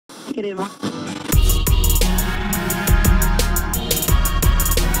ければ。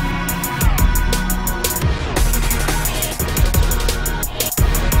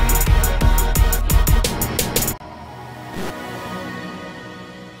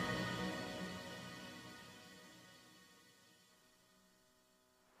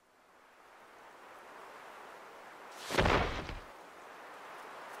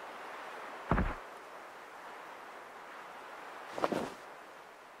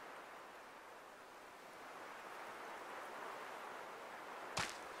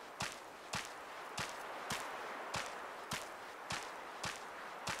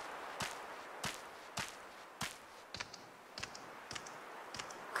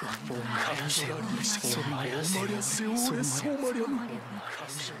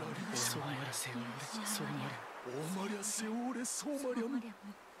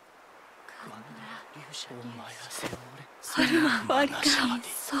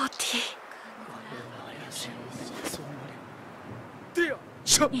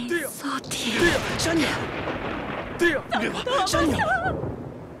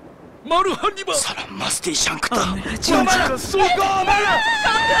Salam mesti sangkta. Gomana?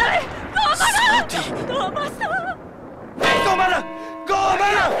 Gomana?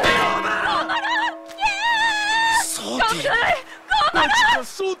 Gomana? Gomana? Soti.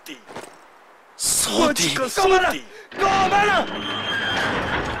 Soti. Soti. Gomana? Gomana?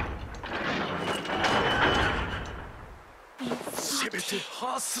 Sebete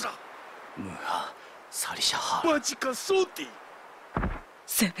Asura. Muha Sarisha. Majika Soti.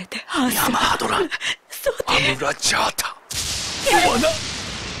 せめてハースヤマハドラ。そうでアムラジャータ。ゴマナ。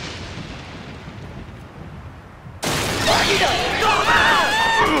バギだ。ゴ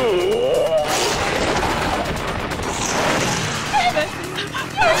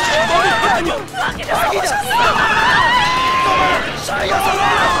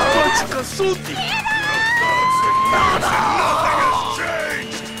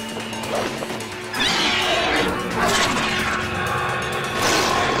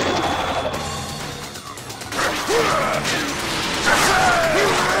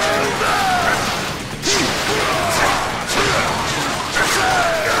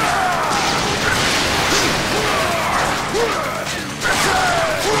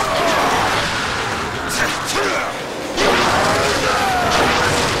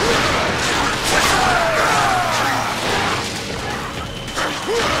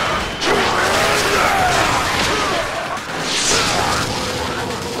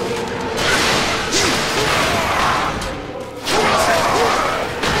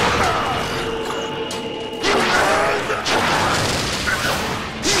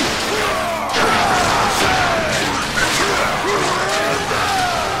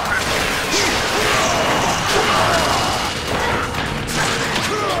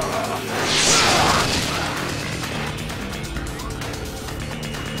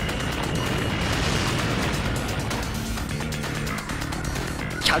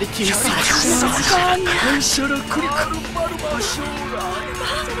キャリティーさンシャラクリカルマルマショーラ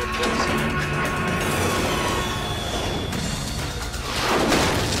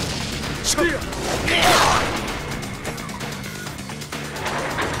シャヤ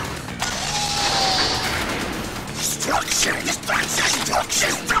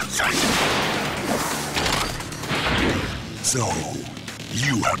So,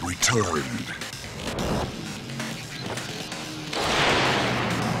 you have returned.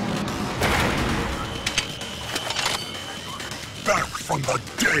 Back from the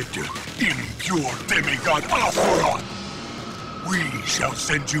dead, impure demigod Asura! We shall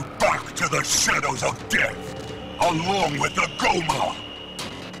send you back to the shadows of death, along with the Goma!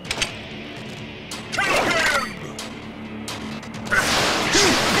 Kill him!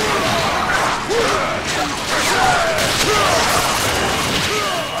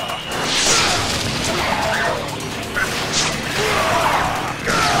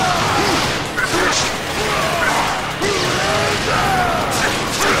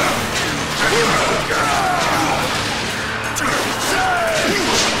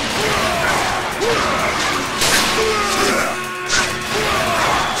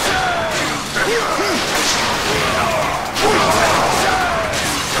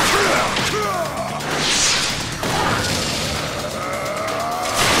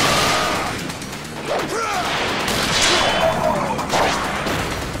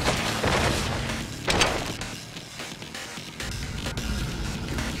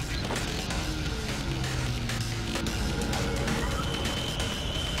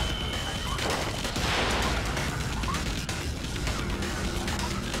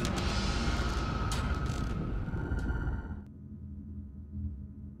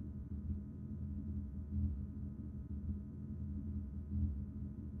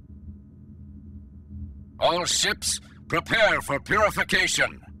 All ships, prepare for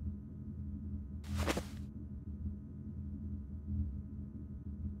purification.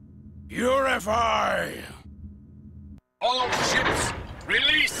 Purify! All ships,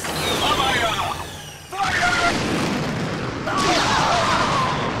 release Amaya! Fire!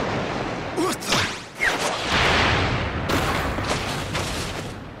 What the?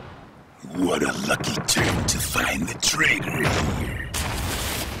 What a lucky turn to find the traitor here.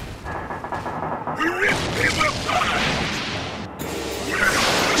 Rip him apart!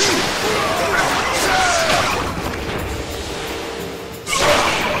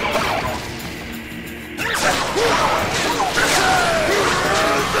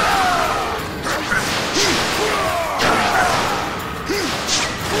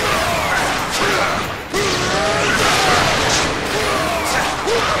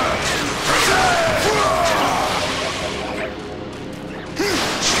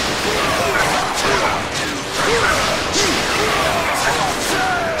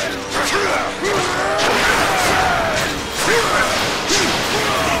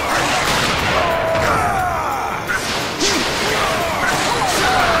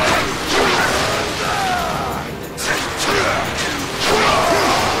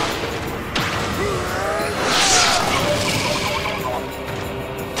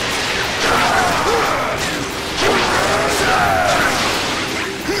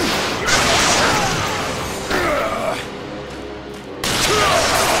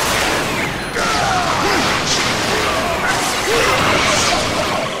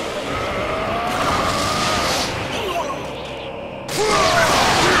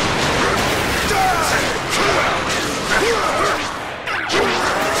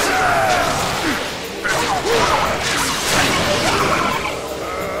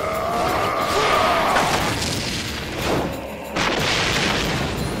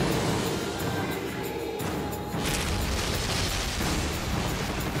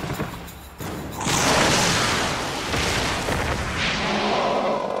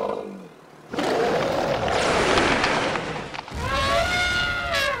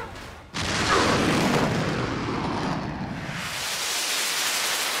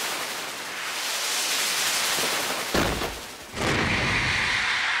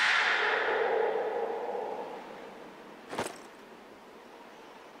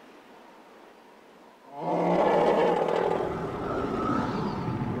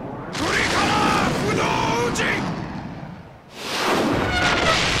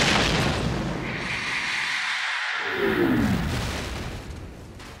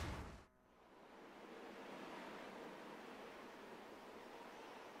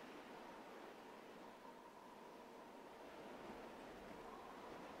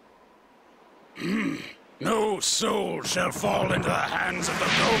 No soul shall fall into the hands of the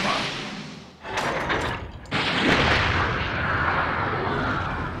Goma.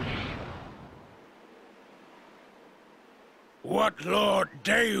 What Lord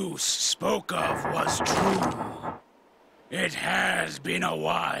Deus spoke of was true. It has been a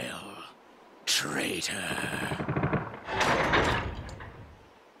while, traitor.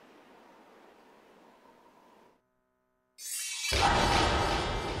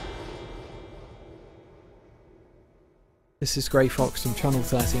 This is Grey Fox from Channel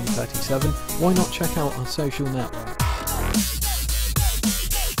 1337. Why not check out our social network?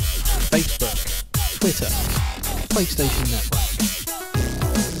 Facebook, Twitter, PlayStation Network.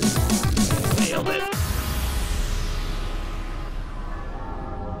 Nailed it.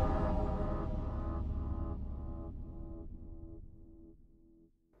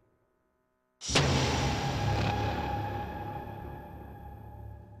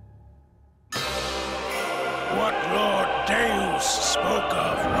 What Lord Deus spoke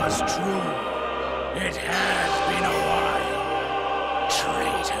of was true. It has been a while,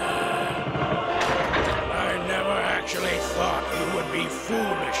 traitor. I never actually thought you would be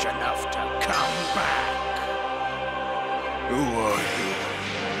foolish enough to come back. Who are you?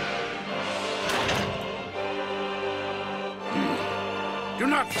 Do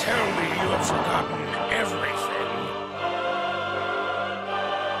not tell me you have forgotten everything.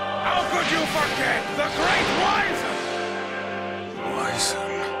 How could you forget the Great Wizen?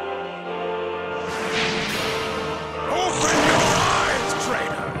 Wizen? Open your eyes,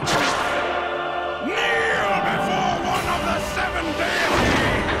 traitor! Kneel before one of the 7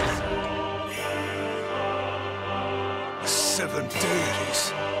 deities! The 7 deities?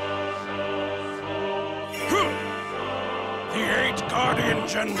 The 8 guardian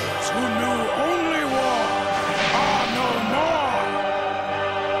generals who knew only war are no more!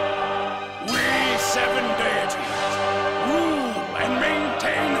 We 7 deities rule and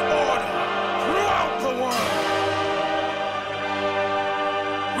maintain order throughout the world!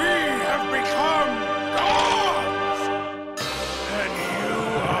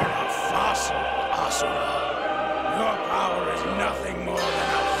 Asura. Your power is nothing more than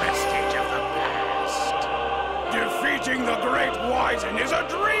a vestige of the past. Defeating the great Wizen is a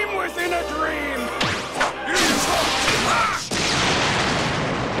dream within a dream!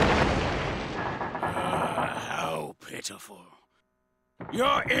 How pitiful.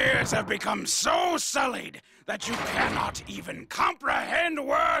 Your ears have become so sullied that you cannot even comprehend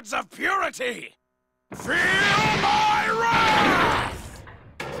words of purity! Feel my wrath!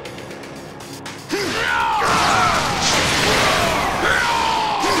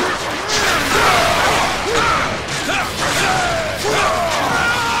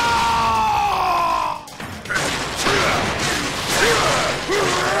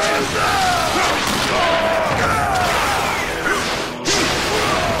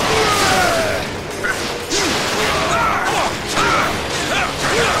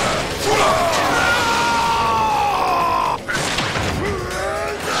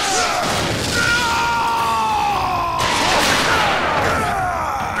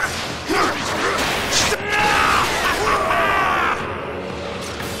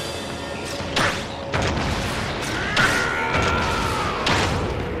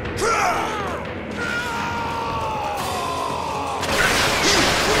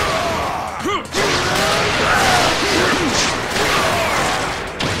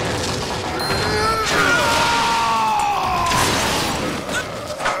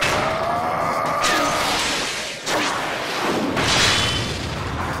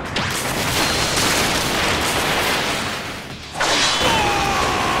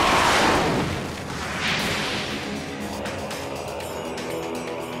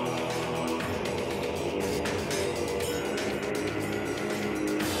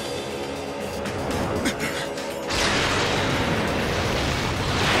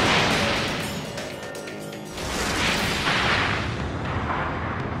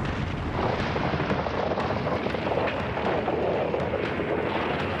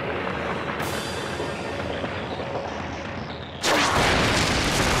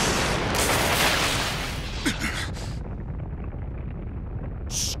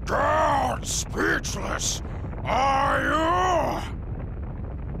 Scared speechless, are you?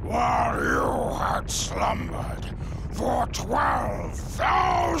 While you had slumbered for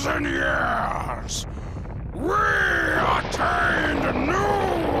 12,000 years, we attained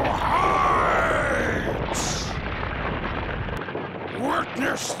new heights!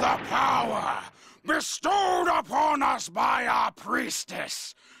 Witness the power bestowed upon us by our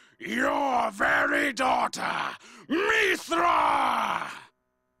priestess, your very daughter, Mithra!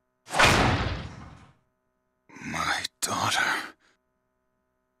 My daughter.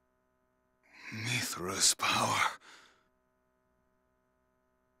 Mithra's power.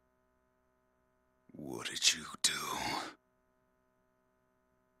 What did you do?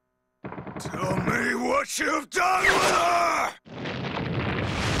 Tell me what you've done with her!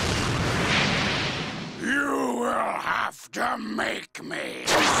 You will have to make me.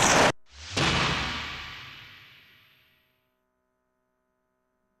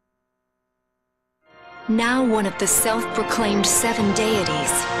 Now one of the self-proclaimed 7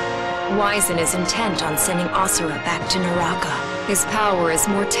 deities, Wizen is intent on sending Asura back to Naraka. His power is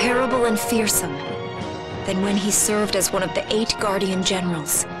more terrible and fearsome than when he served as one of the 8 Guardian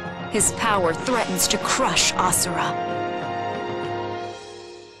Generals. His power threatens to crush Asura.